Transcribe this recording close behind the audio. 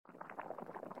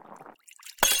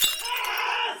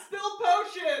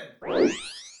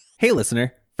Hey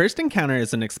listener, First Encounter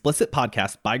is an explicit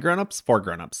podcast by grown-ups for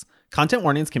grown-ups. Content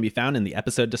warnings can be found in the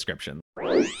episode description.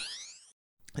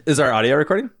 Is our audio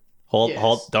recording? Hold,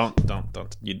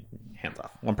 don't. You hands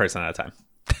off. One person at a time.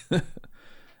 All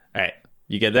right,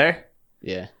 you good there?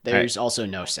 Yeah, there's also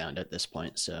no sound at this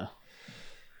point, so...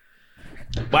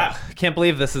 Wow, can't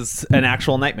believe this is an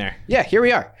actual nightmare. Yeah, here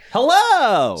we are.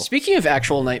 Hello! Speaking of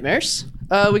actual nightmares,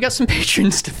 we got some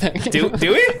patrons to thank. Do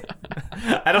we?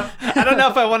 I don't know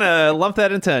if I want to lump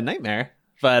that into a nightmare,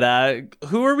 but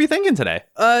who are we thinking today?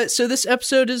 So this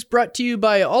episode is brought to you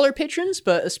by all our patrons,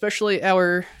 but especially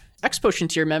our X-Potion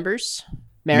tier members,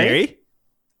 Mary,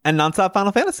 and Nonstop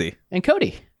Final Fantasy, and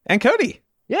Cody.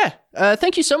 Yeah,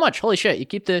 thank you so much. Holy shit, you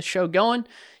keep the show going.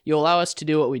 You allow us to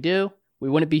do what we do. We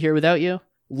wouldn't be here without you.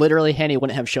 Literally, Hanny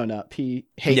wouldn't have shown up. He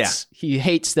hates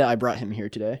that I brought him here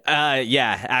today.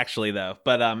 Yeah, actually though.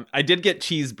 But I did get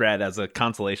cheese bread as a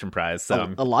consolation prize.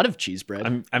 So a lot of cheese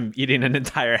bread. I'm eating an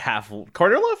entire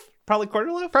quarter loaf. Probably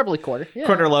quarter. Yeah.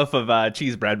 Quarter loaf of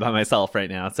cheese bread by myself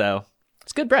right now. So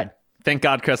it's good bread. Thank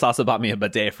God Chris also bought me a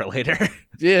bidet for later.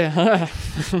 Yeah.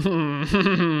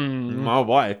 Oh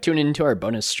boy. Tune into our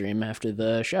bonus stream after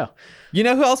the show. You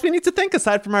know who else we need to thank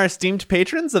aside from our esteemed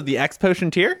patrons of the X-Potion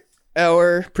tier?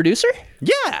 Our producer?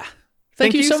 Yeah.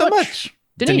 Thank you so much.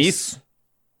 Denise.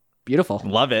 Beautiful.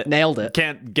 Love it. Nailed it.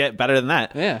 Can't get better than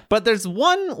that. Yeah. But there's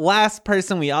one last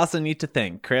person we also need to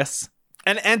thank, Chris.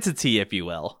 An entity, if you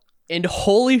will. And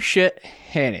holy shit,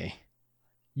 Hanny.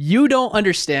 You don't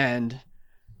understand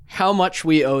how much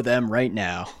we owe them right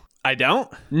now. I don't?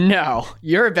 No,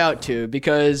 you're about to,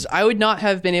 because I would not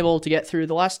have been able to get through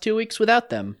the last 2 weeks without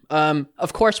them.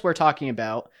 Of course, we're talking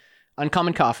about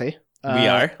Uncommon Coffee. We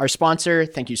are. Our sponsor.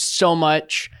 Thank you so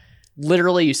much.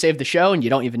 Literally, you saved the show and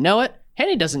you don't even know it.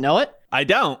 Henny doesn't know it. I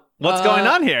don't. What's going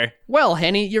on here? Well,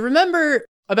 Henny, you remember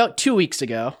about 2 weeks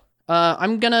ago,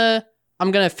 I'm gonna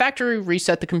factory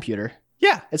reset the computer.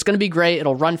 Yeah. It's going to be great.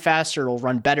 It'll run faster. It'll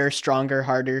run better, stronger,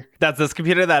 harder. That's this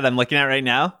computer that I'm looking at right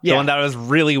now? Yeah. The one that I was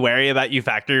really wary about you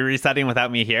factory resetting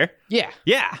without me here? Yeah.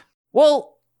 Yeah.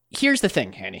 Well, here's the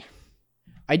thing, Hanny.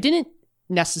 I didn't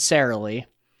necessarily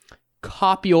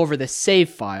copy over the save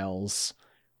files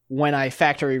when I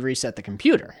factory reset the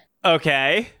computer.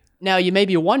 Okay. Now, you may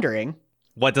be wondering...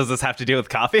 What does this have to do with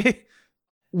coffee?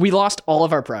 We lost all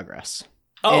of our progress.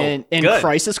 Oh, in good.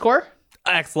 Crisis Core.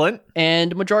 Excellent.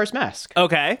 And Majora's Mask.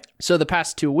 Okay. So the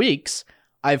past 2 weeks,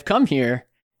 I've come here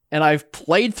and I've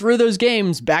played through those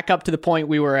games back up to the point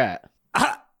we were at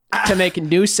to make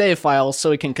new save files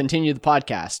so we can continue the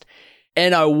podcast.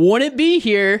 And I wouldn't be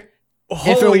here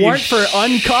if it weren't for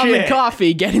Uncommon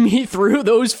Coffee getting me through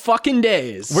those fucking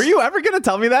days. Were you ever going to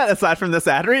tell me that aside from this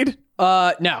ad read? No. All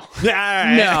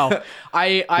right. No.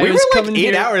 I we was were coming like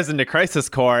 8 here... hours into Crisis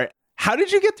Core. How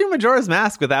did you get through Majora's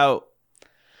Mask without...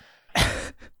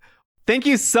 Thank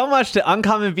you so much to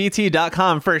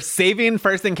uncommonvt.com for saving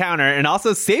First Encounter and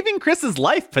also saving Chris's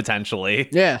life, potentially.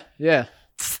 Yeah.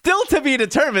 Still to be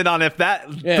determined on if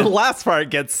the last part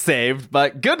gets saved,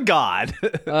 but good God.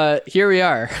 Here we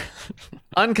are.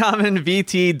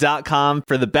 uncommonvt.com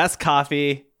for the best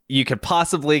coffee you could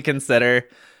possibly consider.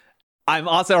 I'm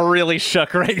also really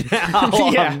shook right now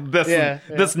on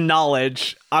this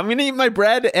knowledge. I'm going to eat my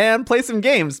bread and play some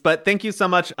games, but thank you so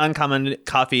much, Uncommon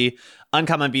Coffee,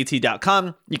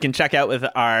 uncommonvt.com. You can check out with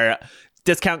our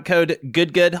discount code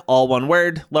GOODGOOD, all one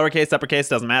word, lowercase, uppercase,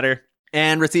 doesn't matter,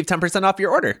 and receive 10% off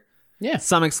your order. Yeah.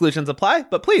 Some exclusions apply,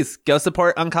 but please go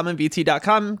support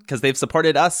uncommonvt.com because they've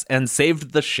supported us and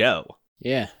saved the show.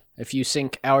 Yeah. If you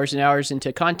sink hours and hours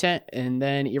into content and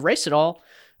then erase it all,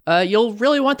 you'll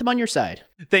really want them on your side.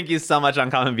 Thank you so much,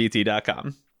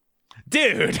 uncommonvt.com.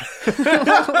 Dude!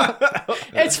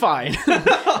 It's fine.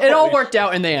 It all worked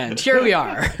out in the end. Here we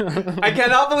are. I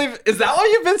cannot believe... Is that why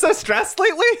you've been so stressed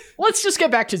lately? Let's just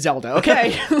get back to Zelda,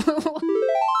 okay?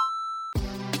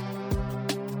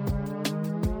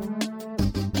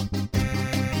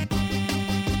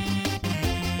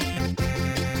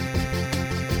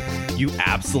 You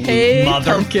absolute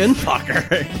pumpkin.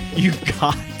 motherfucker. You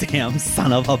goddamn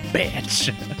son of a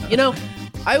bitch. You know,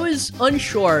 I was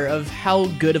unsure of how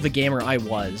good of a gamer I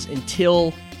was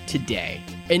until today.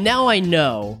 And now I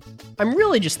know I'm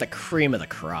really just the cream of the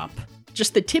crop.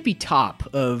 Just the tippy top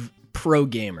of pro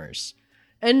gamers.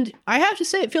 And I have to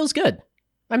say, it feels good.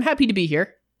 I'm happy to be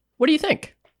here. What do you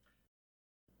think?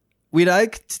 We'd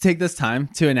like to take this time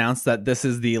to announce that this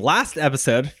is the last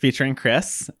episode featuring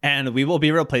Chris, and we will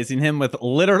be replacing him with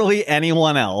literally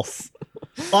anyone else.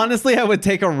 Honestly, I would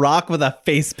take a rock with a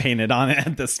face painted on it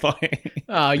at this point.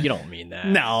 Oh, you don't mean that.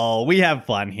 No, we have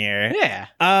fun here. Yeah.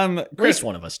 Chris, at least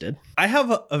one of us did. I have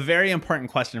a very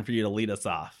important question for you to lead us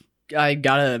off. I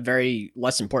got a very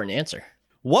less important answer.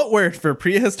 What word for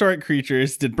prehistoric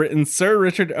creatures did Britain's Sir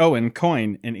Richard Owen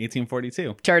coin in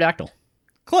 1842? Pterodactyl.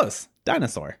 Close.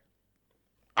 Dinosaur.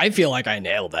 I feel like I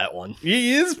nailed that one.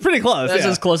 It's pretty close. That's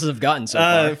as close as I've gotten so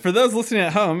far. For those listening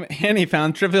at home, Annie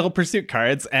found Trivial Pursuit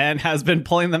cards and has been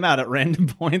pulling them out at random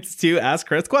points to ask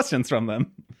Chris questions from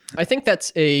them. I think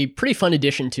that's a pretty fun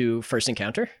addition to First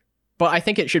Encounter, but I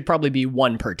think it should probably be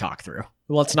one per talk through.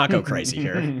 Let's not go crazy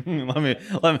here. let me.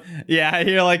 Yeah,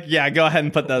 you're like, yeah, go ahead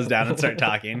and put those down and start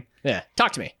talking. Yeah,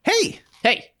 talk to me. Hey,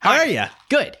 how are you?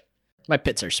 Good. My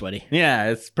pits are sweaty. Yeah,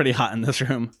 it's pretty hot in this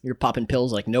room. You're popping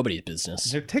pills like nobody's business.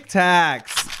 They're Tic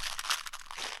Tacs.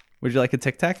 Would you like a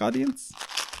Tic Tac, audience?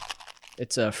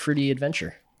 It's a fruity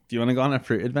adventure. Do you want to go on a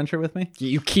fruit adventure with me?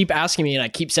 You keep asking me and I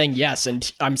keep saying yes, and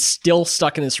I'm still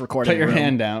stuck in this recording room. Put your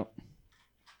hand out.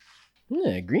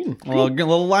 Yeah, green. Well, a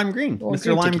little lime green.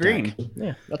 Mr. Lime Green.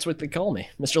 Yeah, that's what they call me.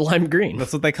 Mr. Lime Green.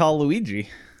 That's what they call Luigi.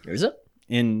 Is it?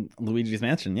 In Luigi's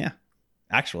Mansion, yeah.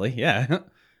 Actually, yeah.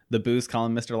 The Boos call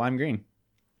him Mr. Lime Green.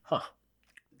 Huh.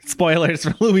 Spoilers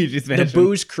for Luigi's Mansion. The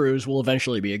Booze Cruise will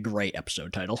eventually be a great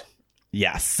episode title.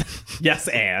 Yes. Yes,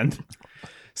 and.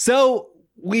 So,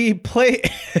 we play...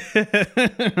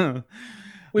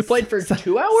 We played for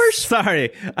 2 hours?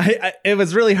 Sorry. It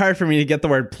was really hard for me to get the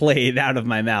word played out of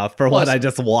my mouth for what I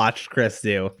just watched Chris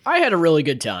do. I had a really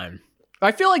good time.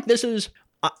 I feel like this is...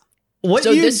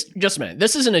 Just a minute.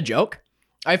 This isn't a joke.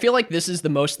 I feel like this is the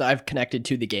most that I've connected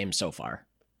to the game so far.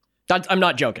 I'm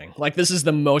not joking. Like, this is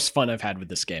the most fun I've had with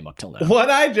this game up till now. What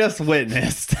I just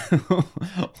witnessed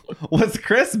was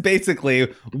Chris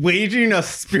basically waging a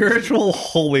spiritual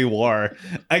holy war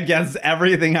against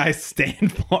everything I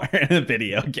stand for in a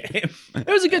video game. It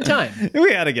was a good time.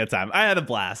 We had a good time. I had a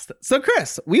blast. So,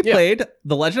 Chris, we played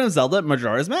The Legend of Zelda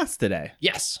Majora's Mask today.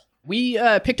 Yes. We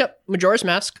picked up Majora's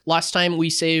Mask. Last time we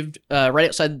saved right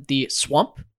outside the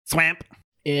swamp. Swamp.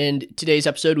 In today's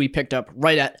episode, we picked up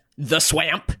right at the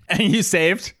swamp. And you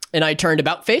saved? And I turned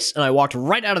about face, and I walked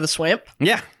right out of the swamp.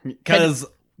 Yeah, because...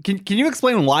 Can you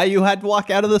explain why you had to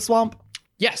walk out of the swamp?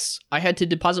 Yes, I had to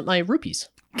deposit my rupees.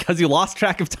 Because you lost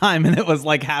track of time, and it was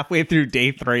like halfway through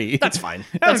day 3. That's fine.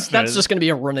 That's just going to be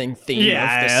a running theme.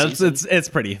 Yeah, it's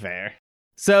pretty fair.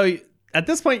 So at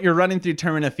this point, you're running through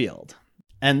Termina Field.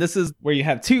 And this is where you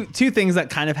have two things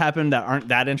that kind of happened that aren't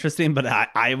that interesting, but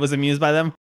I was amused by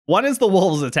them. One is the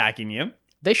wolves attacking you.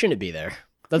 They shouldn't be there.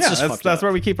 That's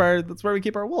where we keep our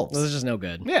wolves. This is just no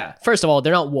good. Yeah. First of all,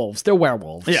 they're not wolves. They're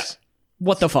werewolves. Yeah.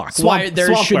 What the fuck? Why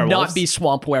there should not be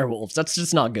swamp werewolves? That's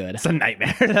just not good. It's a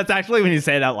nightmare. That's actually, when you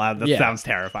say it out loud, that sounds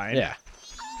terrifying. Yeah.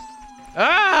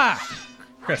 Ah!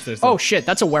 Chris, oh shit,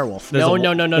 that's a werewolf. No.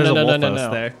 No. No. Chris,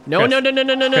 That's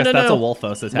a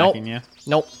wolfos attacking you.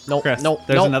 Nope. Chris,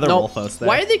 there's another wolfos there.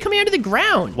 Why are they coming out of the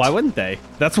ground? Why wouldn't they?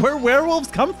 That's where werewolves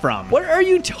come from. What are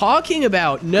you talking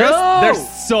about? No. Chris,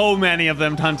 there's so many of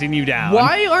them hunting you down.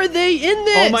 Why are they in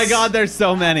this? Oh my god, there's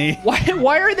so many.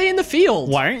 Why are they in the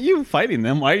field? Why aren't you fighting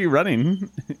them? Why are you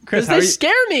running? Chris, they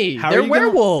scare me. They're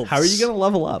werewolves. How are you going to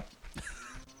level up?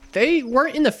 They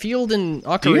weren't in the field in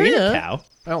Ocarina. Do you hear a cow?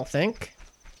 I don't think.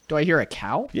 Do I hear a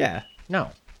cow? Yeah.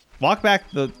 No. Walk back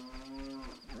the...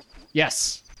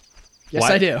 Yes. Yes,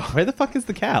 I do. Where the fuck is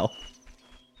the cow?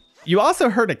 You also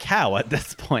heard a cow at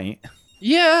this point.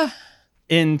 Yeah.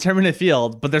 In Termina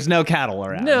Field, but there's no cattle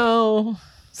around. No.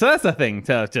 So that's a thing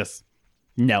to just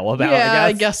know about, yeah,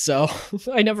 I guess so.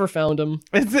 I never found him.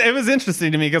 It was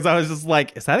interesting to me because I was just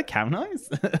like, is that a cow noise?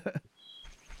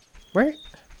 Where?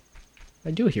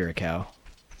 I do hear a cow.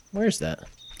 Where's that?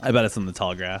 I bet it's in the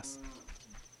tall grass.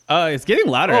 It's getting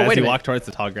louder as you walk towards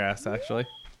the tall grass, actually.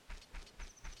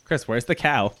 Chris, where's the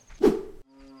cow?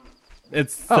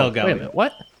 It's still going. Wait a minute,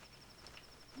 what?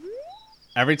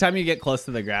 Every time you get close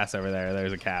to the grass over there,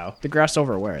 there's a cow. The grass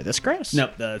over where? This grass?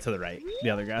 Nope, to the right. The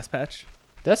other grass patch.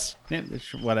 This? Yeah,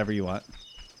 whatever you want.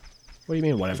 What do you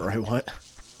mean, whatever I want?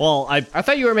 Well, I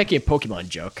thought you were making a Pokemon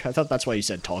joke. I thought that's why you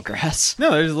said tall grass.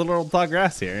 No, there's a little tall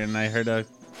grass here, and I heard a...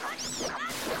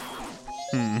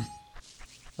 That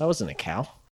wasn't a cow.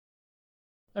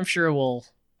 I'm sure we'll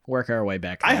work our way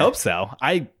back there. I hope so.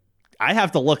 I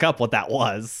have to look up what that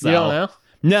was. So. You don't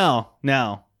know?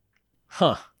 No.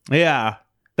 Huh. Yeah.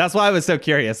 That's why I was so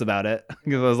curious about it.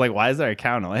 Because I was like, why is there a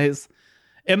cow noise?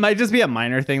 It might just be a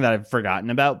minor thing that I've forgotten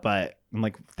about, but I'm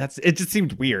like, it just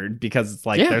seemed weird because it's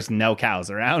like there's no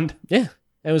cows around. Yeah.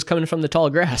 It was coming from the tall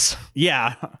grass.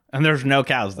 Yeah. And there's no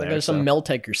cows there. There's some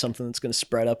Meltec or something that's going to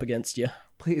spread up against you.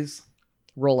 Please.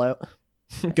 Roll out.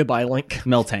 Goodbye, Link.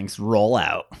 Miltanks, roll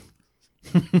out.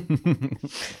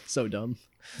 So dumb.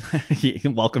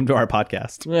 Welcome to our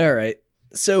podcast. All right.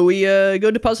 So we go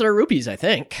deposit our rupees, I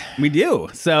think. We do.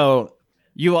 So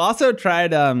You also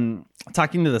tried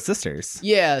talking to the sisters.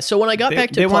 Yeah, so when I got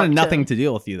back to They wanted Clocktown- nothing to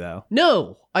deal with you, though.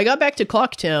 No, I got back to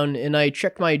Clocktown and I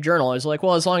checked my journal. I was like,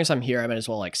 well, as long as I'm here, I might as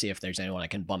well like see if there's anyone I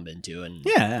can bump into and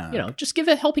Yeah. you know, just give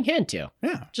a helping hand to.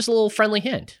 Yeah. Just a little friendly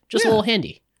hand. Just a little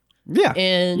handy. Yeah.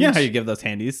 And you know how you give those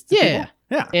handies to yeah. people?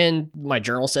 Yeah. And my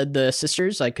journal said the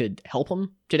sisters, I could help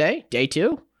them today, day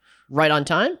 2, right on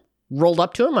time. Rolled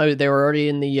up to them. They were already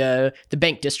in the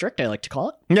bank district, I like to call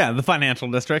it. Yeah, the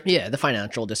financial district. Yeah, the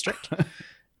financial district.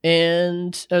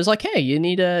 And I was like, hey, you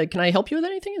need can I help you with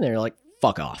anything? And they're like,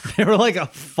 fuck off. They were like, a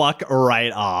fuck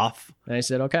right off. And I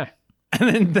said, okay.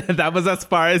 And then that was as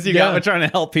far as you got with trying to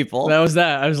help people. That was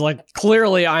that. I was like,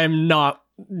 clearly I'm not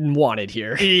wanted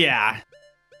here. Yeah.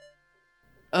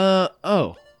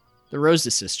 The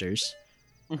Rosa sisters.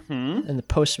 Mm-hmm. And the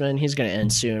postman, he's going to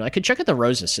end soon. I could check out the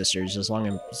Rosa sisters as long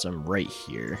as I'm right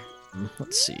here.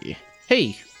 Let's see.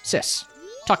 Hey, sis.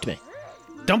 Talk to me.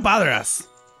 Don't bother us.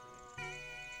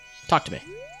 Talk to me.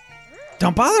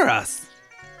 Don't bother us.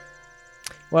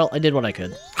 Well, I did what I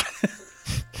could.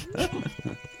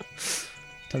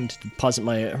 Time to deposit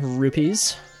my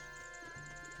rupees.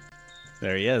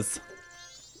 There he is.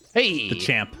 Hey! The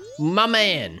champ. My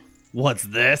man! What's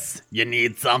this? You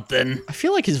need something? I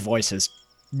feel like his voice has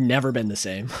never been the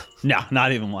same. No,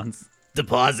 not even once.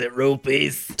 Deposit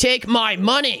rupees. Take my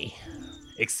money!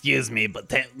 Excuse me,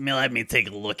 but let me take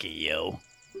a look at you.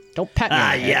 Don't pat me on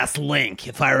the head. Yes, Link.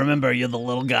 If I remember, you're the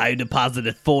little guy who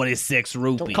deposited 46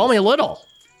 rupees. Don't call me little.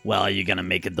 Well, you're gonna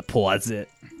make a deposit.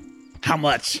 How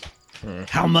much?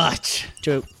 How much?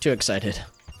 Too excited.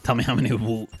 Tell me how many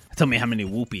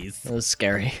whoopies. That was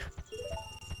scary.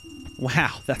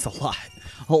 Wow, that's a lot.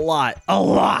 A lot.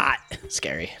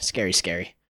 Scary.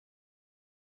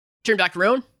 Turn back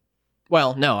around?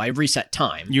 Well, no, I reset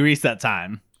time. You reset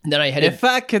time. Then I headed... If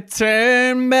I could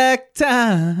turn back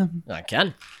time. I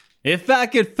can. If I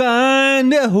could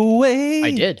find a way.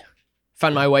 I did.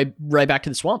 Found my way right back to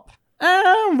the swamp.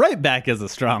 Right back is a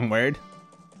strong word.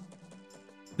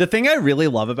 The thing I really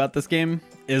love about this game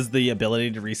is the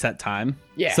ability to reset time.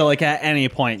 Yeah. So, like, at any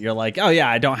point, you're like, oh, yeah,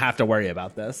 I don't have to worry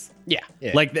about this. Yeah.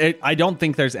 Like, I don't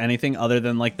think there's anything other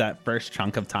than, like, that first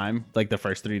chunk of time, like the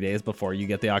first 3 days before you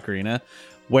get the ocarina,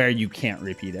 where you can't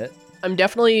repeat it. I'm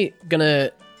definitely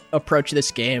gonna approach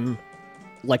this game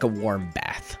like a warm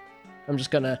bath. I'm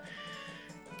just gonna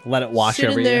let it wash sit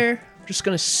over in you. there. Just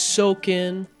gonna soak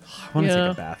in. I want to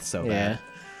take a bath so bad.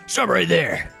 Stop right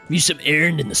there. You some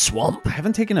errand in the swamp? I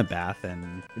haven't taken a bath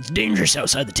in... It's dangerous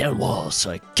outside the town walls,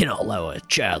 so I cannot allow a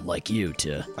child like you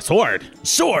to... A sword?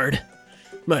 Sword?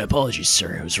 My apologies,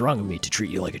 sir. It was wrong of me to treat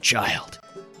you like a child.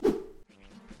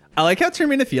 I like how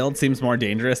Termina Field seems more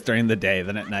dangerous during the day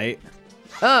than at night.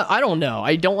 I don't know.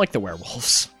 I don't like the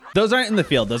werewolves. Those aren't in the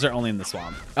field. Those are only in the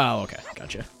swamp. Oh, okay.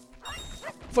 Gotcha.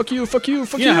 Fuck you, fuck you,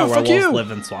 fuck you. You know how fuck werewolves you.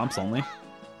 live in swamps only.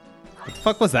 What the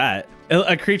fuck was that?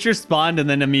 A creature spawned and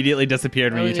then immediately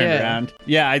disappeared when you turned around.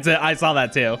 Yeah, I saw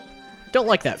that too. Don't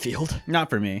like that field. Not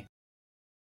for me.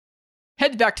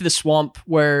 Head back to the swamp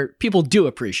where people do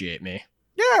appreciate me.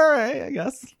 Yeah, all right, I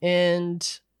guess. And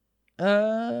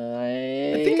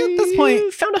I think at this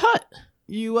point found a hut.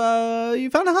 You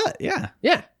found a hut, yeah.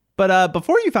 Yeah. But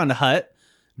before you found a hut,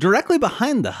 directly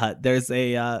behind the hut, there's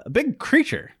a big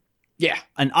creature. Yeah.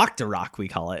 An Octorok, we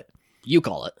call it. You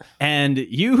call it. And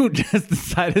you just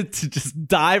decided to just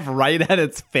dive right at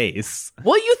its face.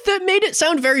 Well, you made it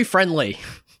sound very friendly.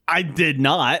 I did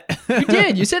not. You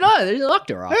did. You said, oh, there's an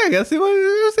Octorok. I guess see what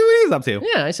he's up to.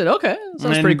 Yeah, I said, okay.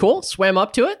 Sounds pretty cool. Swam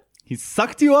up to it. He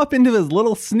sucked you up into his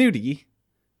little snooty,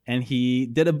 and he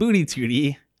did a booty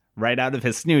tooty right out of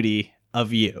his snooty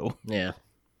of you. Yeah.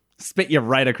 Spit you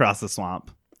right across the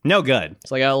swamp. No good.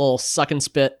 So I got a little suck and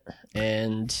spit,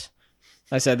 and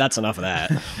I said, that's enough of that.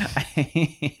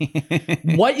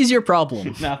 What is your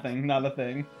problem? Nothing. Not a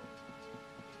thing.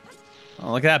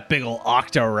 Oh, look at that big old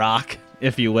Octorok,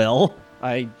 if you will.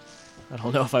 I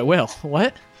don't know if I will.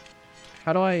 What?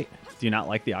 How do I... Do you not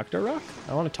like the Octorok?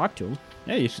 I want to talk to him.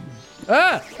 Yeah, you should.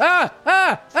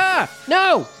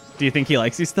 No! Do you think he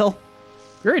likes you still?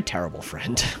 You're a terrible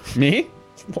friend. Me?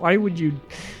 Why would you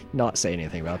not say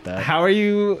anything about that? How are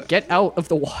you? Get out of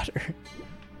the water.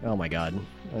 Oh my god.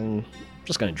 I'm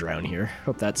just gonna drown here.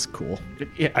 Hope that's cool.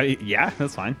 Yeah,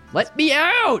 that's fine. Let me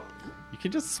out! You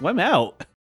can just swim out.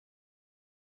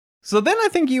 So then I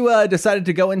think you decided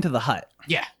to go into the hut.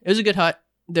 Yeah, it was a good hut.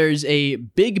 There's a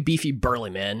big, beefy,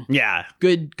 burly man. Yeah.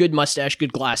 Good mustache,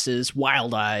 good glasses,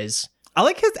 wild eyes. I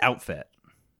like his outfit.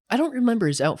 I don't remember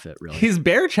his outfit, really. He's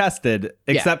bare-chested,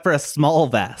 except for a small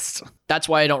vest. That's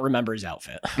why I don't remember his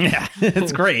outfit. Yeah,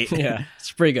 it's great. Yeah,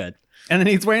 it's pretty good. And then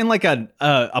he's wearing like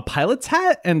a pilot's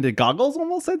hat and the goggles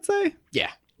almost, I'd say.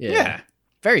 Yeah.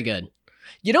 Very good.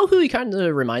 You know who he kind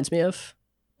of reminds me of?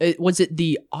 Was it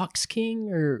the Ox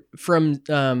King or from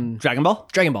Dragon Ball?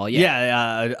 Dragon Ball,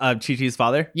 yeah. Yeah, Chi-Chi's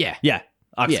father. Yeah.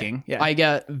 Ox King. Yeah. I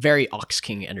got very Ox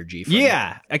King energy from him.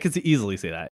 Yeah, I could easily see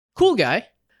that. Cool guy.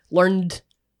 Learned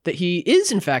that he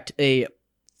is, in fact, a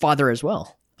father as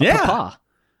well. Papa.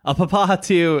 A papa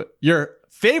to your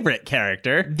favorite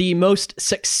character. The most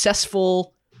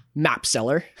successful map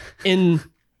seller in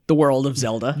the world of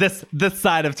Zelda. This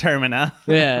side of Termina.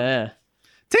 Yeah.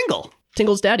 Tingle.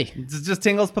 Tingle's daddy. It's just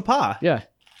Tingle's papa. Yeah.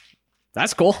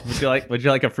 That's cool. Would you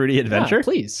like a fruity adventure? Yeah,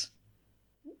 please.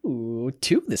 Ooh,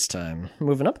 2 this time.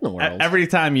 Moving up in the world. Every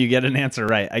time you get an answer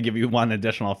right, I give you 1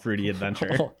 additional fruity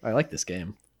adventure. Oh, I like this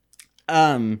game.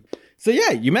 So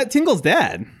yeah, you met Tingle's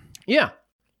dad. Yeah.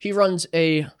 He runs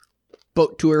a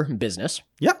boat tour business.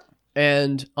 Yep.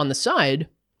 And on the side,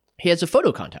 he has a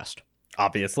photo contest.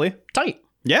 Obviously. Tight.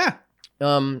 Yeah.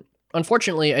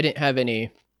 Unfortunately, I didn't have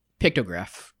any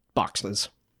pictograph boxes.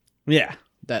 Yeah.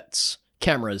 That's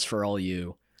cameras for all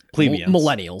you plebeians.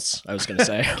 Millennials, I was going to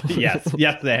say. Yes,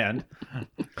 and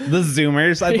the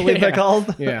Zoomers, I believe they're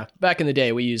called. Yeah. Back in the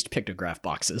day, we used pictograph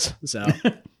boxes. So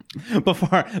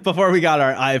before we got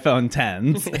our iPhone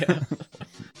 10s. Yeah.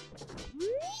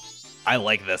 I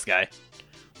like this guy.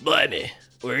 Blimey,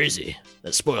 where is he?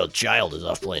 That spoiled child is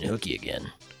off playing hooky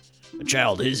again. A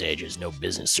child his age has no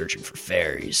business searching for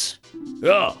fairies.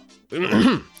 Oh,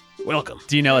 welcome.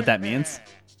 Do you know what that means?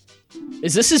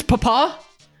 Is this his papa?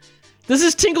 This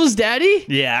is Tingle's daddy?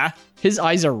 Yeah. His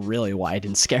eyes are really wide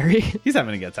and scary. He's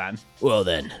having a good time. Well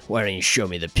then, why don't you show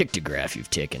me the pictograph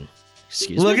you've taken?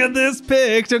 Excuse me? Look at this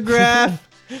pictograph.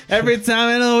 Every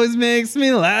time it always makes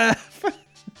me laugh.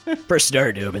 Press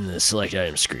start to open the select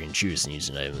item screen. Choose and use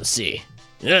an item to see.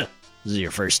 Yeah, this is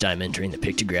your first time entering the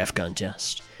pictograph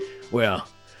contest. Well,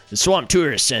 the Swamp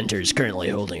Tourist Center is currently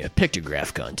holding a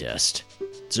pictograph contest.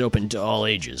 It's open to all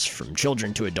ages, from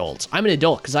children to adults. I'm an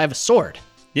adult because I have a sword.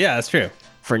 Yeah, that's true.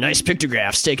 For nice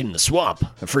pictographs taken in the swamp,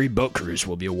 a free boat cruise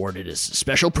will be awarded as a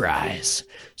special prize.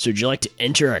 So would you like to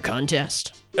enter our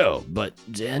contest? Oh, but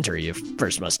to enter, you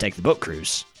first must take the boat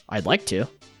cruise. I'd like to.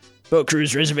 Boat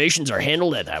cruise reservations are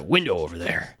handled at that window over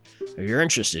there. If you're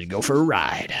interested, go for a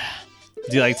ride.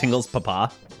 Do you like Tingle's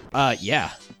papa?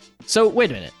 Yeah. So,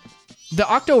 wait a minute. The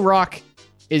Octo Rock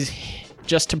is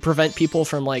just to prevent people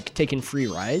from, like, taking free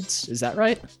rides? Is that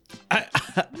right?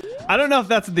 I don't know if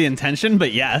that's the intention,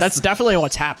 but yes. That's definitely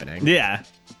what's happening. Yeah.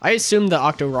 I assume the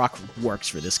Octo Rock works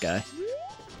for this guy.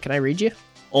 Can I read you?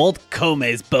 Old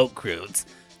Kome's boat cruise.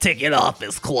 Ticket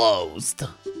office closed.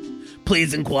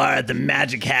 Please inquire at the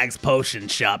Magic Hag's Potion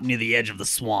Shop near the edge of the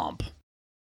swamp.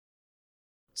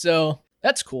 So,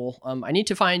 that's cool. I need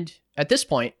to find, at this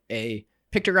point, a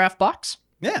pictograph box.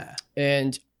 Yeah.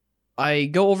 And I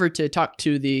go over to talk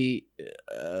to the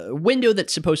window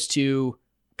that's supposed to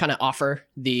kind of offer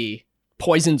the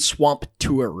Poison Swamp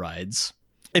tour rides.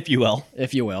 If you will.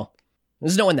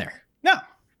 There's no one there. No.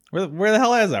 Where the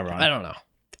hell is everyone? I don't know.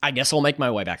 I guess I'll make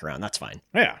my way back around. That's fine.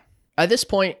 Yeah. At this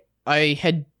point, I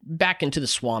head back into the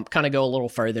swamp, kind of go a little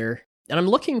further, and I'm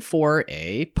looking for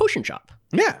a potion shop.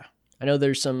 Yeah. I know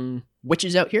there's some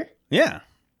witches out here. Yeah.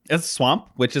 It's a swamp,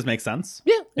 witches make sense.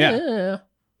 Yeah.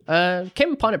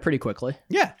 Came upon it pretty quickly.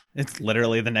 Yeah. It's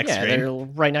literally the next screen. They're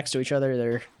right next to each other.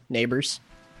 They're neighbors.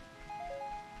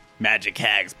 Magic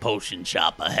Hag's Potion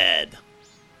Shop ahead.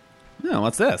 No,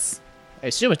 what's this? I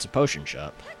assume it's a potion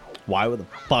shop. Why the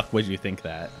fuck would you think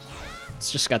that?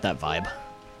 It's just got that vibe.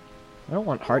 I don't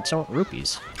want hearts, I want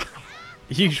rupees.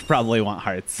 You should probably want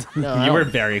hearts. No, you were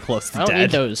very close to I don't dead.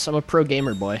 need those. I'm a pro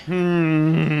gamer boy.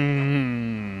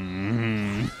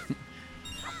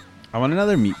 I want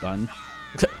another meat bun.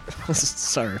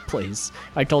 Sir, please.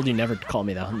 I told you never to call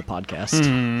me that on the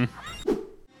podcast.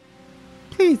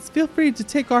 Please feel free to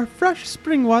take our fresh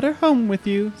spring water home with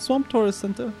you, Swamp Tourist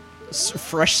Center.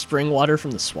 Fresh spring water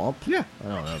from the swamp? Yeah. I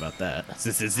don't know about that.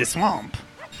 This is the swamp.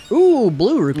 Ooh,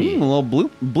 blue rupee. A little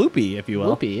bloopy, if you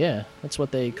will. Bloopy, yeah. That's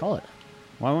what they call it.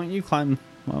 Why won't you climb?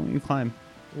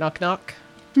 Knock, knock.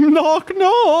 Knock,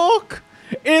 knock!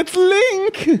 It's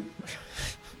Link!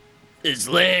 It's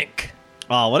Link.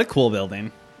 Oh, what a cool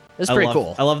building. It's pretty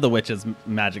cool. I love the witch's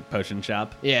magic potion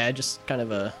shop. Yeah, just kind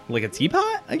of a... Like a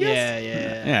teapot, I guess?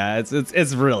 Yeah. Yeah,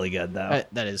 it's really good, though.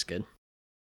 That is good.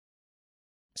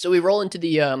 So we roll into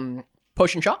the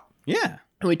potion shop. Yeah.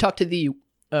 And we talk to the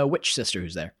witch sister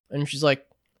who's there. And she's like,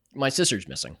 my sister's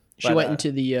missing. She went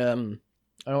into the...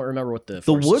 I don't remember what the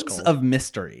forest Woods is called. of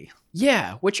Mystery.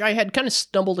 Yeah, which I had kind of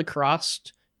stumbled across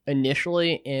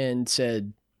initially and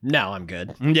said, No, I'm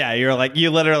good. Yeah, you're like, you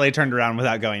literally turned around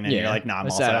without going in. You're like, no, I'm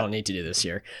all set. I don't need to do this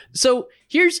here. So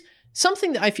here's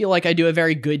something that I feel like I do a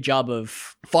very good job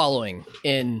of following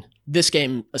in this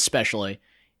game especially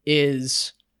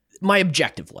is my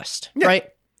objective list, right?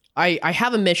 I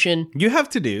have a mission. You have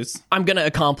to-dos. I'm going to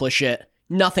accomplish it.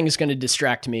 Nothing's going to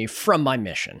distract me from my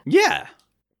mission. Yeah.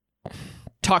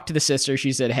 Talked to the sister.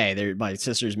 She said, hey, my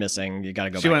sister's missing. You got to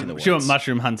go back to the woods. She went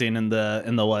mushroom hunting in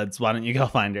the woods. Why don't you go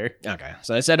find her? Okay.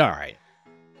 So I said, all right.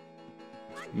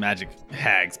 Magic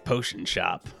Hag's Potion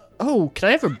Shop. Oh, can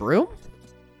I have a broom?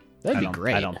 That'd be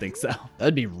great. I don't think so.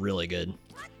 That'd be really good.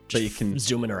 But you can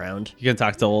zooming around. You can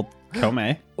talk to old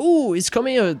Kome. Ooh, is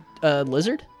Kome a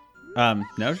lizard?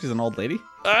 No, she's an old lady.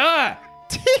 Ah!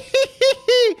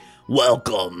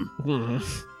 Welcome.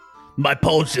 My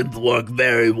potions work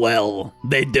very well.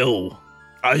 They do.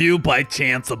 Are you by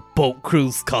chance a boat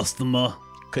cruise customer?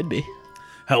 Could be.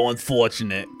 How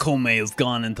unfortunate. Kome has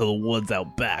gone into the woods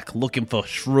out back looking for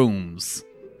shrooms.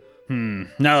 Now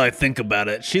that I think about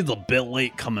it, she's a bit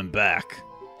late coming back.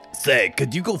 Say,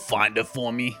 could you go find her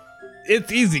for me?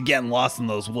 It's easy getting lost in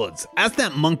those woods. Ask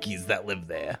that monkeys that live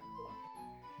there.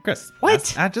 Chris,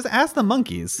 what? Just ask the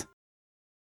monkeys.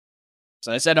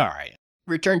 So I said, all right.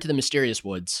 Return to the mysterious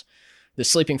woods, the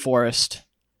sleeping forest,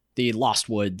 the lost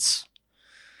woods.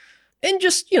 And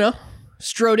just,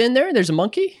 strode in there. There's a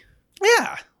monkey.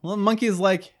 Yeah. Well, the monkey's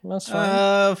like, that's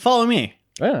fine. Follow me.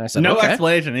 Yeah, I said, no okay.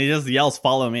 explanation. He just yells,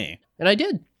 follow me. And I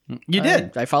did. You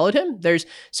did. I followed him.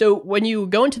 So when you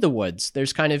go into the woods,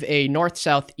 there's kind of a north,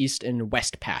 south, east, and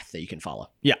west path that you can follow.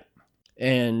 Yeah.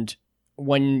 And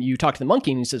when you talk to the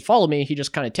monkey and he says, follow me, he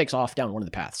just kind of takes off down one of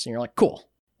the paths. And you're like, cool.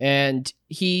 And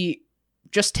he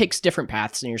just takes different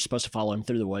paths and you're supposed to follow him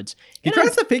through the woods. He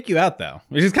tries to pick you out, though,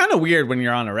 which is kind of weird when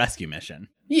you're on a rescue mission.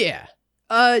 Yeah.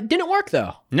 Didn't work,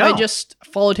 though. No. I just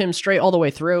followed him straight all the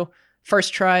way through.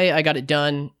 First try, I got it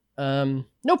done.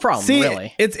 No problem,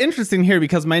 really. It's interesting here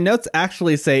because my notes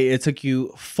actually say it took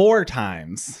you 4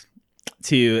 times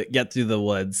to get through the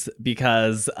woods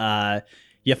because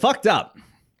you fucked up.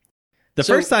 The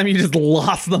first time you just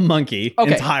lost the monkey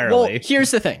entirely. Well,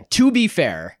 here's the thing. To be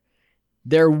fair,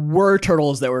 there were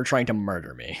turtles that were trying to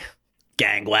murder me.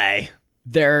 Gangway.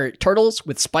 They're turtles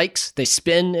with spikes. They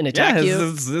spin and attack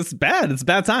you. It's bad. It's a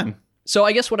bad time. So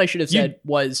I guess what I should have said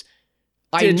was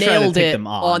I nailed it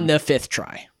on the 5th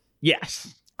try.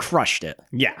 Yes. Crushed it.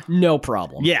 Yeah. No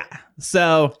problem. Yeah.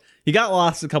 So you got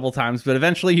lost a couple times, but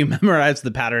eventually you memorized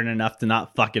the pattern enough to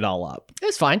not fuck it all up.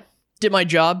 It's fine. Did my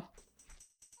job.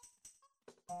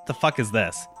 What the fuck is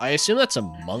this? I assume that's a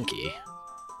monkey,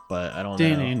 but I don't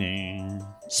know.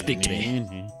 Speak to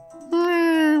me.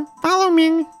 Follow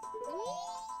me.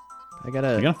 Are you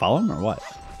gonna follow him or what?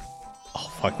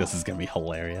 Oh fuck, this is gonna be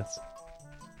hilarious.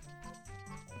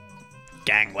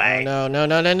 Gangway. Oh,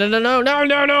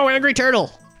 no, angry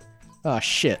turtle. Oh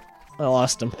shit, I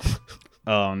lost him.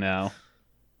 Oh no.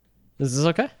 Is this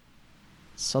okay?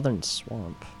 Southern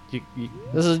Swamp.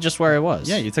 This is just where I was.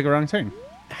 Yeah, you took a wrong turn.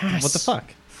 What the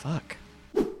fuck? Fuck.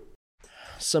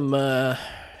 Some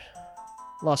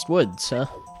Lost Woods, huh?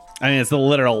 I mean, it's the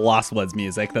literal Lost Woods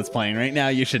music that's playing right now.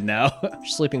 You should know.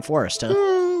 Sleeping Forest, huh?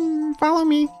 Follow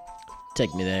me.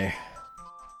 Take me there.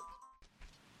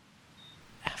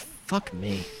 Fuck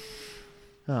me.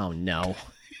 Oh no.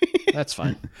 That's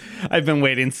fine. I've been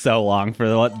waiting so long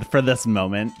for this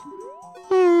moment.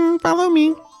 Follow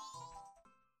me.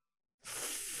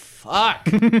 Fuck.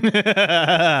 This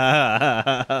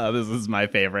is my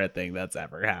favorite thing that's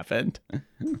ever happened.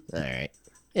 All right.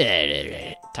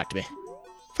 Talk to me.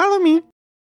 Follow me.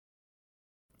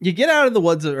 You get out of the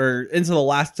woods or into the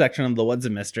last section of the Woods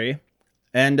of Mystery,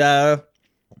 and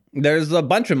there's a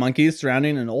bunch of monkeys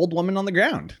surrounding an old woman on the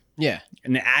ground. Yeah.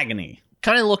 In agony.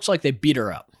 Kind of looks like they beat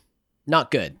her up.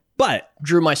 Not good. But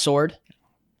drew my sword.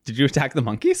 Did you attack the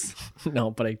monkeys?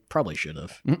 No, but I probably should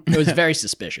have. It was very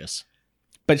suspicious.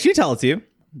 But she tells you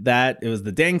that it was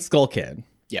the dang Skull Kid.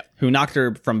 Yep. Who knocked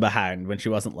her from behind when she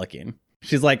wasn't looking.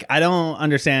 She's like, I don't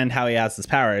understand how he has this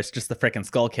power. It's just the freaking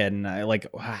Skull Kid. And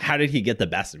how did he get the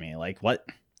best of me? Like, what?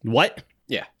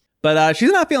 Yeah. But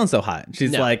she's not feeling so hot.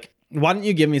 She's like, why don't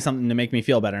you give me something to make me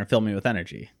feel better and fill me with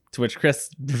energy? To which Chris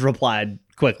replied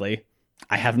quickly,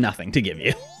 I have nothing to give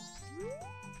you.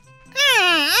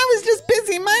 I was just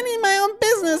busy minding my own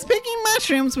business, picking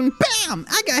mushrooms when bam,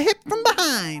 I got hit from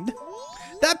behind.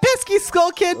 That pesky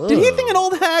Skull Kid, did he think an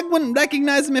old hag wouldn't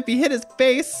recognize him if he hit his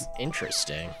face?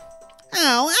 Interesting.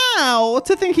 Ow,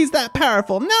 to think he's that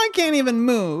powerful. Now I can't even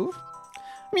move.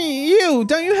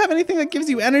 Don't you have anything that gives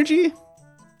you energy?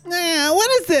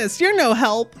 What is this? You're no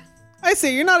help. I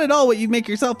say you're not at all what you make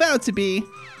yourself out to be.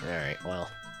 All right, well.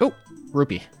 Oh,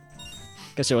 rupee.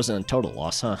 Guess it wasn't a total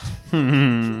loss, huh?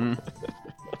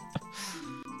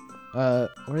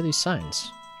 What are these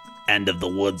signs? End of the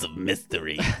woods of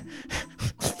mystery.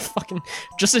 Fucking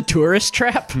just a tourist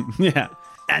trap? Yeah.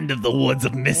 End of the woods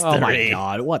of mystery. Oh my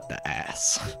god, what the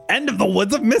ass. End of the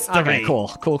woods of mystery. Okay, cool.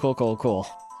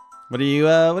 What are you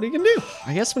gonna do?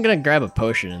 I guess I'm gonna grab a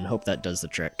potion and hope that does the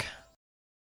trick.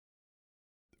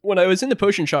 When I was in the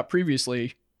potion shop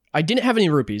previously, I didn't have any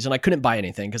rupees and I couldn't buy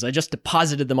anything because I just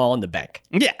deposited them all in the bank.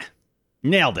 Yeah.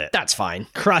 Nailed it. That's fine.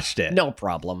 Crushed it. No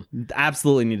problem.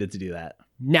 Absolutely needed to do that.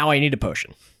 Now I need a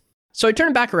potion. So I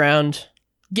turn back around,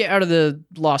 get out of the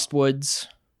lost woods,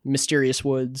 mysterious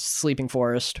woods, sleeping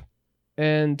forest,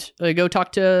 and I go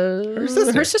talk to her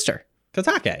sister.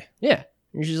 Kotake. Yeah.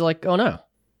 And she's like, oh no.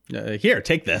 Here,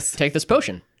 take this. Take this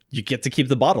potion. You get to keep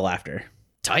the bottle after.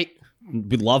 Tight.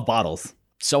 We love bottles.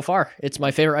 So far, it's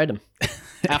my favorite item.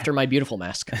 After my beautiful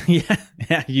mask.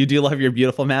 Yeah, you do love your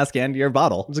beautiful mask and your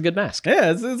bottle. It's a good mask.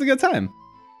 Yeah, it's a good time.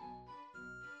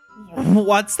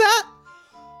 What's that?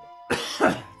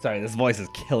 Sorry, this voice is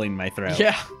killing my throat.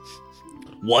 Yeah.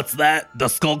 What's that? The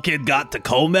Skull Kid got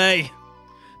Takome?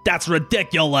 That's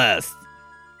ridiculous.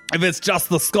 If it's just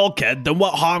the Skull Kid, then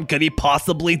what harm could he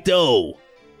possibly do?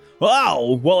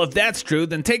 Oh, well, if that's true,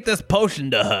 then take this potion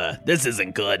to her. This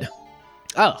isn't good.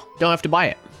 Oh, don't have to buy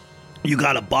it. You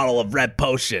got a bottle of red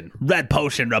potion. Red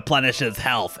potion replenishes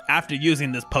health. After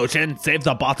using this potion, saves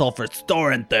a bottle for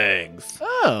storing things.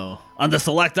 Oh. On the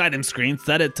select item screen,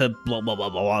 set it to blah blah blah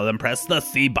blah, then press the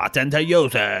C button to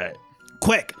use it.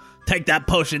 Quick, take that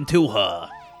potion to her.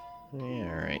 Yeah,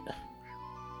 alright.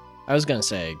 I was gonna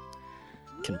say,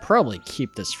 can probably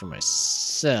keep this for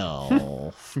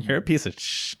myself. You're a piece of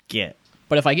shit.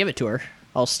 But if I give it to her,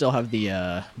 I'll still have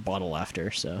the bottle after,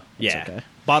 so it's okay.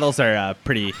 Bottles are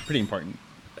pretty important.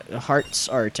 Hearts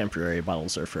are temporary,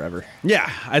 bottles are forever.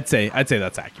 Yeah, I'd say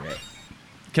that's accurate.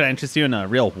 Can I interest you in a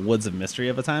real woods of mystery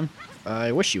of a time?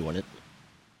 I wish you wouldn't.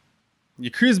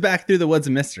 You cruise back through the woods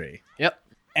of mystery. Yep.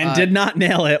 And did not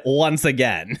nail it once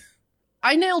again.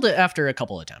 I nailed it after a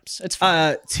couple attempts. It's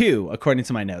fine. 2, according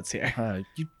to my notes here.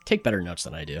 You take better notes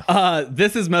than I do.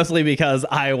 This is mostly because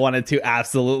I wanted to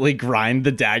absolutely grind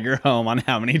the dagger home on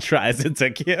how many tries it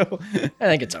took you. I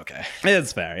think it's okay.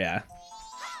 It's fair, yeah.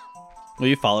 Will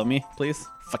you follow me, please?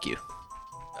 Fuck you.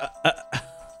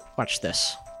 Watch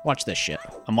this. Watch this shit.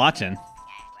 I'm watching.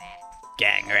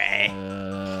 Gangray.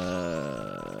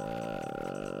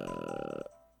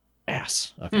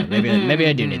 Ass. Okay, maybe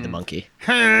I do need the monkey.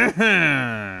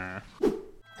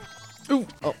 Ooh.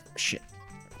 Oh, shit.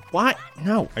 What?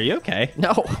 No. Are you okay?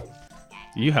 No.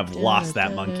 You have lost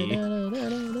that monkey.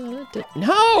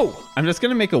 No! I'm just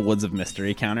going to make a Woods of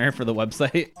Mystery counter for the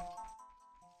website.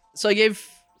 So I gave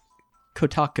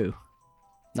Kotaku.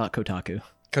 Not Kotaku.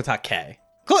 Kotake.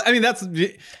 I mean,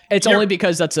 it's only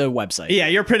because that's a website. Yeah,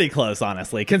 you're pretty close,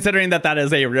 honestly. Considering that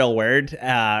is a real word,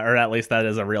 or at least that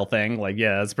is a real thing. Like,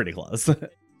 yeah, that's pretty close.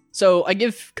 So I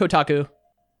give Kotaku.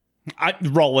 I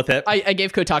roll with it. I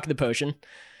gave Kotaku the potion.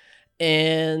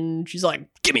 And she's like,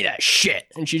 give me that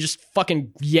shit. And she just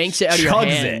fucking yanks it out of your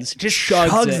hands. Just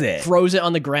chugs it. Throws it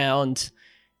on the ground.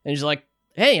 And she's like,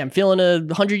 hey, I'm feeling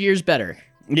 100 years better.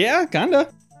 Yeah, kinda.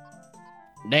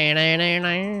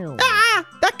 Ah,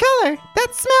 that color, that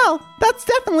smell, that's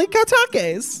definitely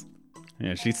Kotake's.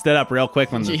 Yeah, she stood up real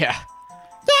quick when Yeah.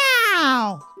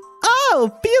 Wow!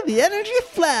 Oh, feel the energy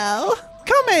flow.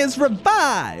 Kome is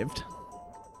revived.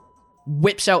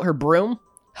 Whips out her broom,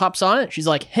 hops on it. She's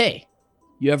like, hey,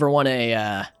 you ever want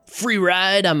a free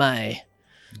ride on my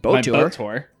boat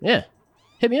tour? Yeah.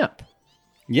 Hit me up.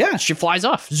 Yeah. She flies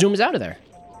off, zooms out of there.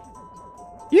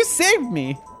 You saved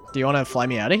me. Do you want to fly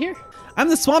me out of here? I'm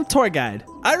the swamp tour guide.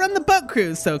 I run the boat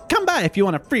cruise, so come by if you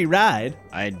want a free ride.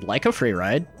 I'd like a free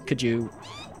ride. Could you...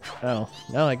 Oh,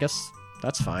 no, I guess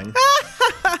that's fine.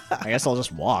 I guess I'll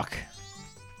just walk.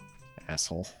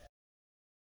 Asshole.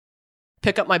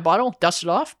 Pick up my bottle, dust it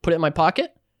off, put it in my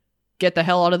pocket, get the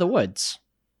hell out of the woods.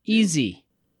 Easy.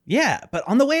 Yeah, but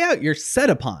on the way out, you're set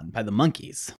upon by the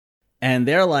monkeys. And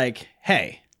they're like,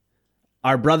 hey,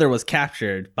 our brother was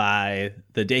captured by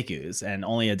the Dekus, and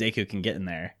only a Deku can get in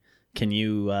there. Can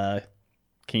you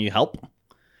help?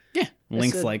 Yeah.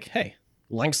 Link's like, hey.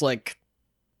 Link's like,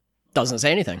 doesn't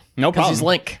say anything. No problem. Because he's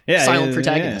Link. Yeah, silent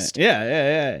protagonist.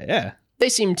 Yeah. They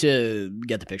seem to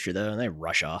get the picture, though, and they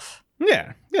rush off.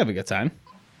 Yeah, you have a good time.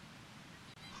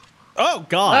 Oh,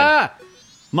 God. Ah!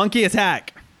 Monkey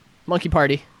attack. Monkey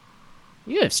party.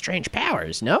 You have strange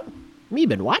powers, no? Me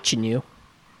been watching you.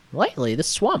 Lately, this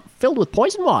swamp filled with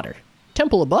poison water.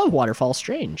 Temple above waterfall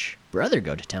strange. Brother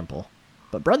go to temple.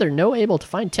 But brother no able to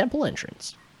find temple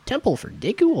entrance. Temple for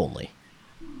Deku only.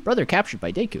 Brother captured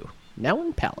by Deku.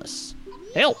 Noun Palace.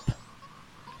 Help!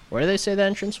 Where do they say the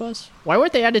entrance was? Why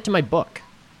weren't they added to my book?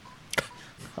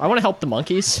 I want to help the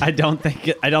monkeys. I don't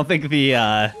think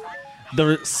the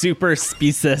super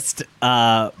speciest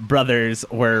brothers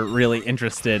were really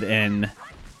interested in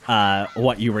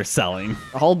what you were selling.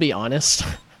 I'll be honest.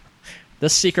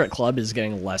 This secret club is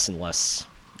getting less and less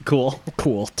cool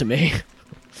to me.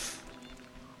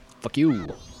 Fuck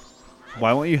you.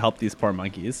 Why won't you help these poor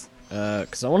monkeys?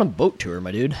 Because I want a boat tour,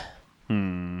 my dude.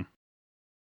 I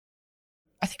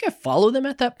think I follow them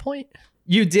at that point.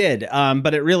 You did,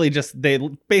 but it really they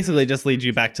basically just lead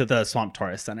you back to the Swamp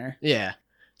Tourist Center. Yeah.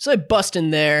 So I bust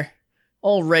in there,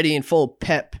 all ready and full of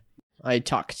pep. I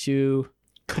talk to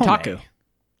Kotaku.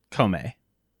 Kome.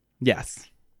 Yes.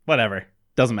 Whatever.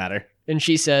 Doesn't matter. And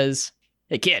she says,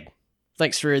 "Hey kid,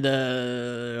 thanks for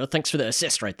the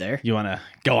assist right there. You want to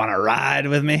go on a ride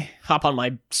with me? Hop on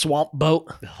my swamp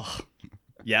boat."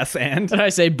 Yes, and I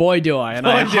say, "Boy, do I!" And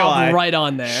I hop right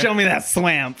on there. Show me that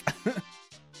swamp.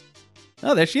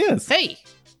 Oh, there she is. Hey,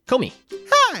 Komi.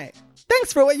 Hi.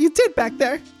 Thanks for what you did back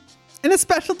there. And a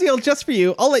special deal just for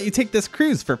you. I'll let you take this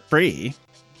cruise for free.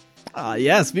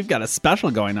 Yes, we've got a special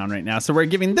going on right now, so we're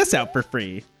giving this out for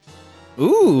free.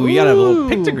 Ooh, you got a little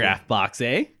pictograph box,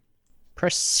 eh?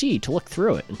 Press C to look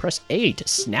through it, and press A to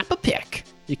snap a pic.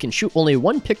 You can shoot only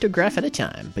one pictograph at a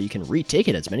time, but you can retake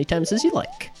it as many times as you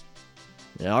like.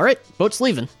 All right, boat's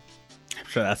leaving. I'm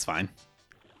sure that's fine.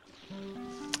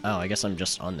 Oh, I guess I'm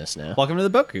just on this now. Welcome to the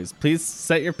boat cruise. Please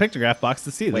set your pictograph box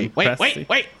to see them.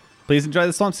 Wait. Please enjoy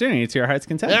the swamp scenery to your heart's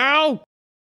content. No!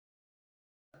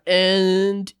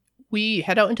 And we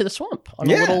head out into the swamp on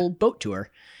a little boat tour.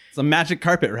 It's a magic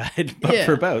carpet ride, but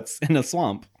for boats in a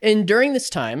swamp. And during this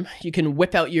time, you can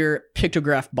whip out your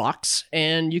pictograph box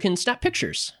and you can snap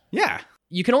pictures. Yeah.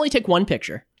 You can only take one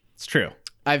picture. It's true.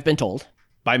 I've been told.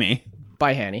 By me.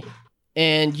 By Hanny.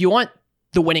 And you want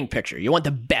the winning picture. You want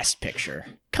the best picture.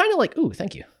 Kind of like, ooh,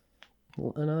 thank you.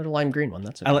 Another lime green one.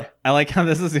 That's okay. I like how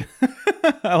this is.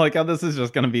 I like how this is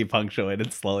just going to be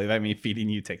punctuated slowly by me feeding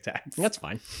you Tic Tacs. That's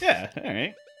fine. Yeah. All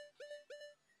right.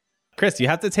 Chris, you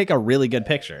have to take a really good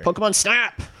picture. Pokemon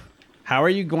Snap. How are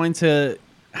you going to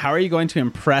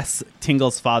impress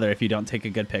Tingle's father if you don't take a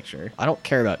good picture? I don't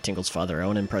care about Tingle's father. I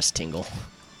want to impress Tingle.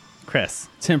 Chris,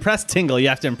 to impress Tingle, you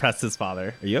have to impress his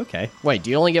father. Are you okay? Wait,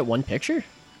 do you only get one picture?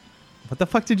 What the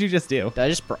fuck did you just do?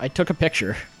 I took a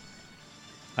picture.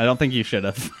 I don't think you should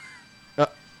have.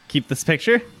 Keep this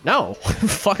picture? No.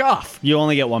 Fuck off. You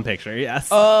only get one picture, yes.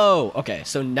 Oh, okay.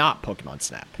 So not Pokemon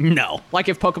Snap. No. Like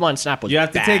if Pokemon Snap was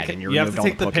bad and you're removed all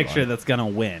the Pokemon. The picture that's going to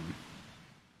win.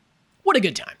 What a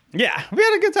good time. Yeah, we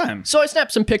had a good time. So I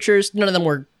snapped some pictures. None of them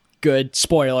were good.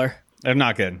 Spoiler. They're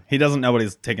not good. He doesn't know what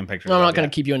he's taking pictures of. I'm not going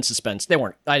to keep you in suspense. They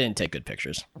weren't. I didn't take good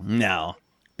pictures. No.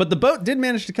 But the boat did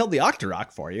manage to kill the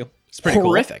Octorok for you. It's pretty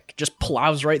horrific. Cool. Just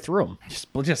plows right through him.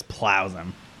 Just plows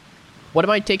him. What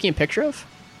am I taking a picture of?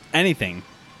 Anything.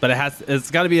 But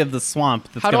it's got to be of the swamp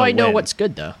that's How do I know what's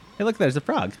good, though? Hey, look, there's a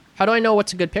frog. How do I know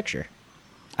what's a good picture?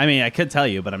 I mean, I could tell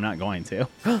you, but I'm not going to.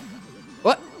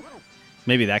 What?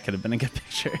 Maybe that could have been a good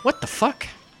picture. What the fuck?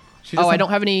 I don't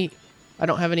have any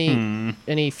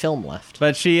film left.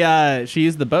 But she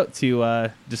used the boat to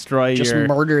destroy just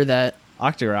murder that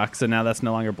Octorok, so now that's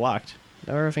no longer blocked.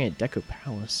 Now we're arriving at Deku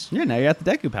Palace. Yeah, now you're at the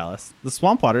Deku Palace. The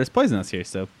swamp water is poisonous here,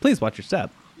 so please watch your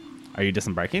step. Are you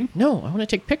disembarking? No, I want to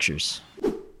take pictures.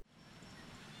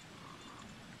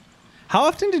 How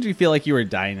often did you feel like you were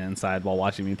dying inside while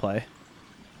watching me play?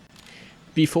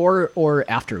 Before or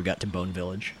after we got to Bone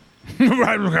Village?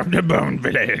 Welcome to Bone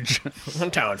Village. A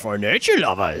town for nature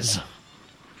lovers. All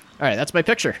right, that's my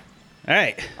picture. All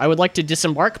right. I would like to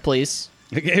disembark, please.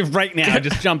 Okay, right now,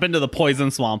 just jump into the poison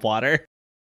swamp water.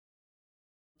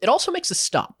 It also makes a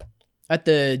stop at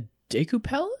the Deku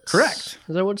Palace? Correct.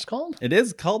 Is that what it's called? It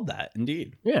is called that,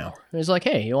 indeed. Yeah. It's like,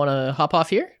 hey, you want to hop off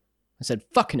here? I said,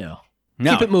 fuck no.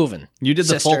 No. Keep it moving. You did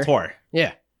sister. The full tour.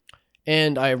 Yeah.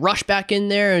 And I rushed back in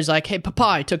there. I was like, hey, Papa,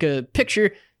 I took a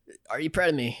picture. Are you proud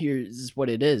of me? Here's what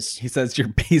it is. He says, you're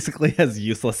basically as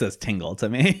useless as Tingle to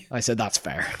me. I said, that's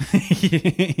fair.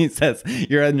 He says,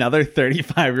 you're another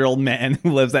 35-year-old man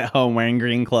who lives at home wearing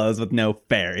green clothes with no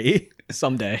fairy.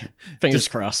 Someday. Fingers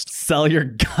Just crossed. Sell your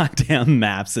goddamn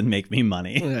maps and make me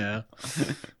money. Yeah.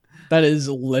 That is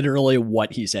literally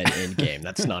what he said in game.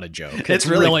 That's not a joke. It's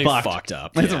really fucked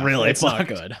up. It's really it's fucked.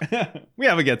 not good. We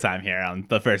have a good time here on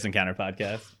the First Encounter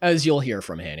podcast. As you'll hear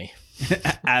from Hanny.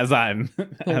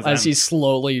 As he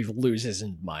slowly loses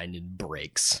his mind and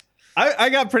breaks. I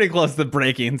got pretty close to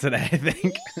breaking today, I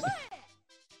think.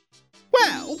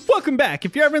 Well, welcome back.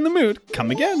 If you're ever in the mood,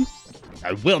 come again.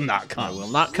 I will not come. I will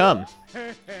not come.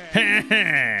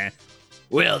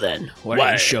 Well then, why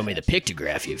don't you show me the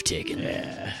pictograph you've taken?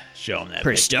 Yeah, show him that.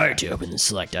 Press start to open the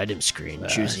select item screen.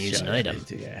 Choose and use an item.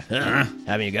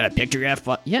 Haven't you got a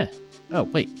pictograph? Yeah. Oh,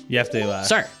 wait. You have to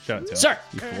Sir. show it to him. Sir,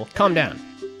 You fool. calm down.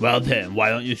 Well then, why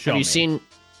don't you show Have me? you seen...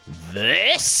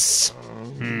 This?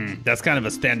 That's kind of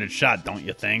a standard shot, don't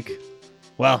you think?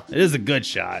 Well, it is a good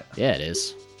shot. Yeah, it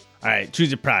is. All right, choose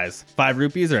your prize. 5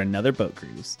 rupees or another boat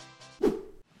cruise.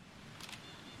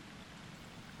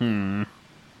 Well,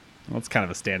 it's kind of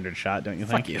a standard shot, don't you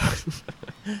think? Fuck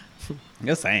you. I'm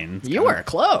just saying. it's You kind were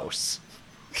close.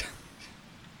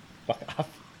 of-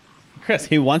 Chris,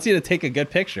 he wants you to take a good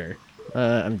picture.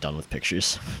 I'm done with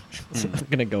pictures. I'm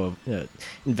gonna go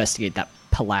investigate that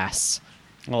palace.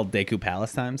 Well, Deku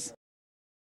Palace times.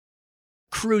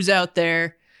 Cruise out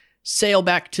there, sail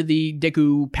back to the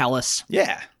Deku Palace,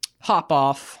 Yeah. hop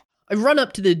off. I run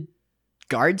up to the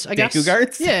guards, I guess. Deku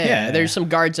guards? Yeah, Yeah. there's some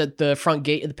guards at the front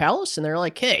gate of the palace, and they're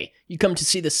like, hey, you come to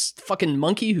see this fucking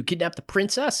monkey who kidnapped the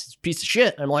princess? He's a piece of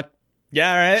shit. I'm like,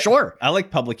 Yeah, all right. sure. I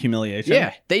like public humiliation.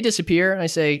 Yeah, they disappear. I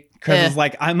say, Chris is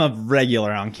like, I'm a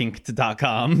regular on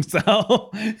kink.com,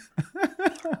 so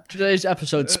today's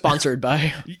episode sponsored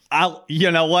by...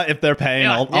 you know what? If they're paying,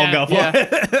 Yeah, I'll go for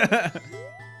yeah. it.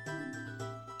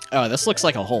 Oh, this looks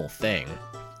like a whole thing.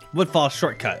 Woodfall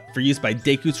shortcut for use by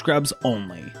Deku scrubs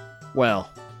only. Well,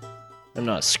 I'm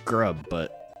not a scrub,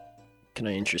 but can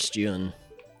I interest you in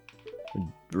a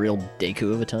real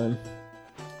Deku of a time?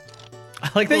 I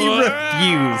like that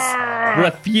you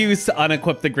refuse to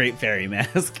unequip the Great Fairy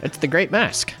mask. It's the Great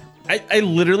Mask. I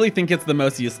literally think it's the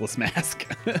most useless mask.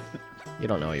 You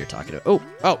don't know what you're talking about.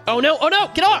 Oh no,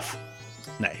 get off!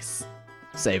 Nice.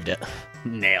 Saved it.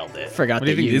 Nailed it. Forgot What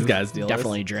do you that think these guys deal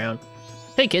definitely drown.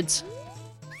 Hey, kids.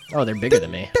 Oh, they're bigger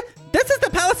than me. This is the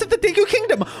palace of the Deku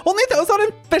Kingdom. Only those on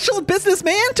official business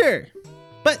may enter.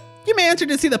 But you may enter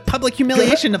to see the public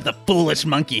humiliation of The foolish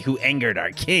monkey who angered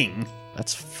our king.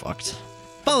 That's fucked.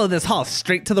 Follow this hall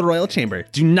straight to the royal chamber.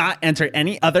 Do not enter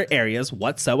any other areas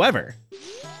whatsoever.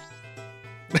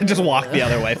 Just walk the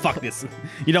other way. Fuck this.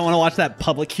 You don't want to watch that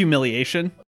public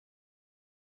humiliation?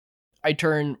 I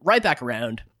turn right back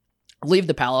around, leave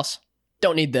the palace.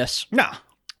 Don't need this. No.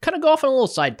 Kind of go off on a little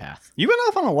side path. You went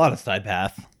off on a lot of side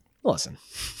path. Listen.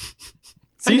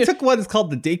 So you took what is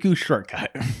called the Deku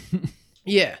shortcut.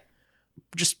 Yeah.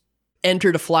 Just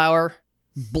entered a flower,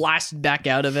 blasted back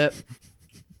out of it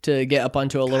to get up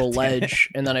onto a little ledge,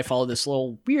 and then I followed this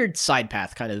little weird side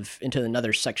path kind of into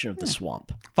another section of the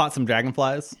swamp. Fought some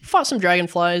dragonflies. Fought some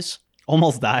dragonflies,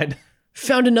 Almost died.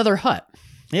 found another hut.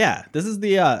 Yeah, this is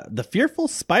the fearful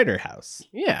spider house.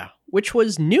 Yeah, which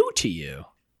was new to you.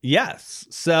 Yes.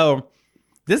 So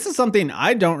this is something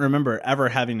I don't remember ever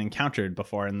having encountered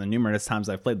before in the numerous times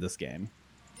I've played this game.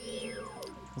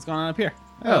 What's going on up here?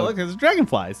 Oh, look, there's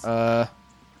dragonflies.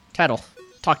 Tattle,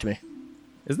 talk to me.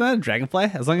 Isn't that a dragonfly?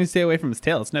 As long as you stay away from his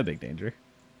tail, it's no big danger.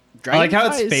 I like how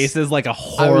its Dragonflies- face is like a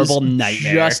I was horrible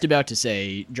nightmare. just about to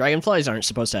say, dragonflies aren't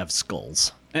supposed to have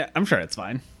skulls. Yeah, I'm sure it's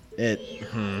fine.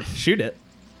 Shoot it.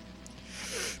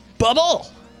 Bubble!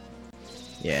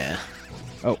 Yeah.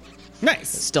 Oh, Nice.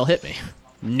 still hit me.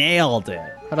 Nailed it.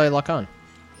 How do I lock on?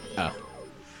 Oh.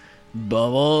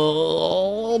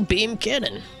 Bubble beam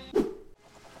cannon.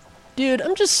 Dude,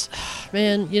 I'm just...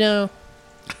 Man, you know...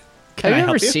 Can I have you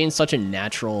help ever you? seen such a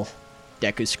natural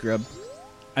Deku scrub?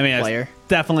 I mean, Player? I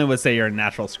definitely would say you're a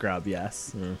natural scrub,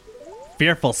 yes.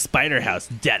 Fearful spider house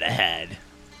dead ahead.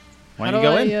 Why How don't do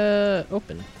you go I, in?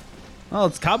 open? Well,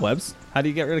 it's cobwebs. How do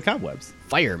you get rid of cobwebs?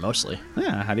 Fire, mostly.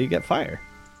 Yeah, how do you get fire?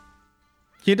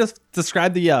 Can you just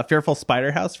describe the fearful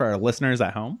spider house for our listeners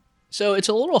at home? So it's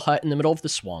a little hut in the middle of the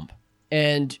swamp,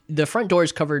 and the front door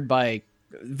is covered by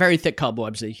very thick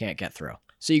cobwebs that you can't get through.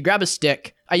 So you grab a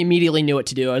stick. I immediately knew what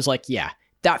to do. I was like, yeah,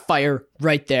 that fire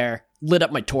right there, lit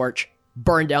up my torch,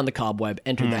 burned down the cobweb,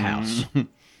 entered the house.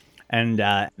 And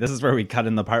this is where we cut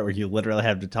in the part where you literally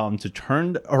have to tell him to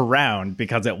turn around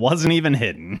because it wasn't even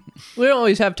hidden. We don't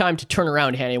always have time to turn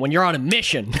around, Hanny, when you're on a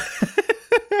mission. God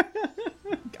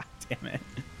damn it.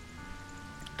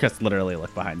 Chris, literally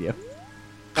look behind you.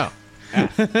 Oh.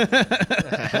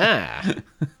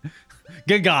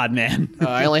 Good God, man.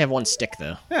 I only have one stick,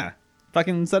 though. Yeah.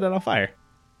 Fucking set it on fire.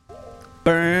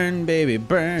 Burn, baby,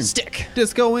 burn. Stick.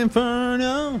 Disco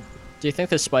Inferno. Do you think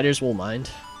the spiders will mind?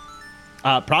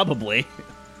 Probably.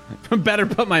 Better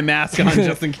put my mask on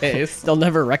just in case. They'll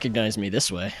never recognize me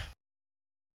this way.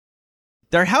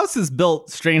 Their house is built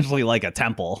strangely like a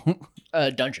temple.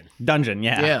 Dungeon. Dungeon,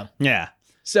 yeah. Yeah. Yeah.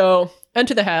 So,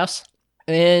 enter the house,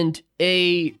 and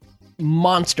a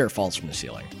monster falls from the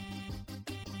ceiling.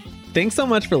 Thanks so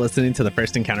much for listening to the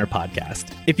First Encounter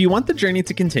podcast. If you want the journey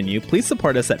to continue, please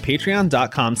support us at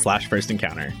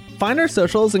patreon.com/firstencounter. Find our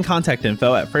socials and contact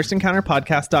info at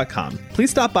firstencounterpodcast.com.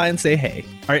 Please stop by and say hey.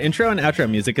 Our intro and outro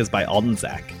music is by Alden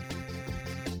Zach.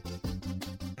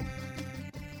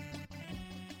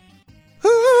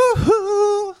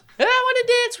 I want to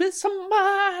dance with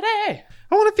somebody.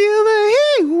 I want to feel the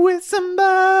heat with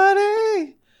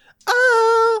somebody.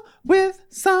 Oh, with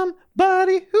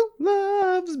somebody who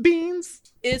loves beans.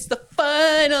 It's the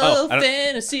final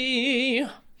fantasy. Is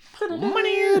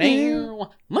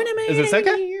this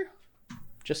okay?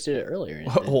 Just did it earlier.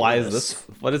 Why is this?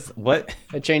 What?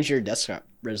 I changed your desktop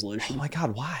resolution. Oh my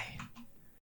god, why?